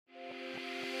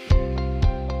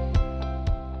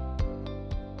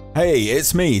Hey,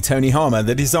 it's me, Tony Harmer,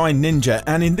 the Design Ninja,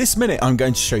 and in this minute I'm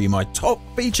going to show you my top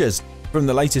features from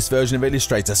the latest version of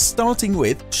Illustrator, starting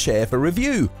with Share for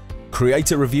Review.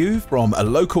 Create a review from a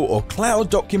local or cloud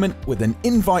document with an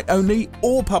invite-only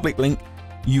or public link.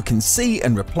 You can see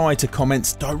and reply to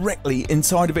comments directly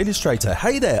inside of Illustrator.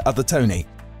 Hey there, other Tony.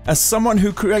 As someone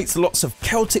who creates lots of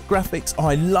Celtic graphics,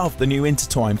 I love the new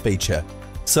Intertwine feature.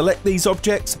 Select these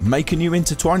objects, make a new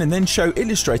intertwine, and then show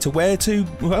Illustrator where to,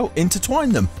 well, intertwine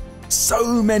them.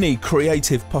 So many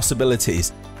creative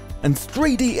possibilities. And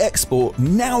 3D export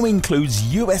now includes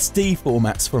USD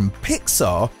formats from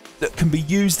Pixar that can be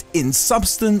used in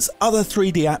Substance, other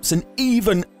 3D apps, and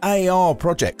even AR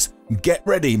projects. Get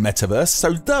ready, Metaverse.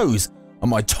 So those are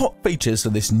my top features for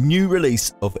this new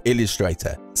release of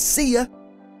Illustrator. See ya!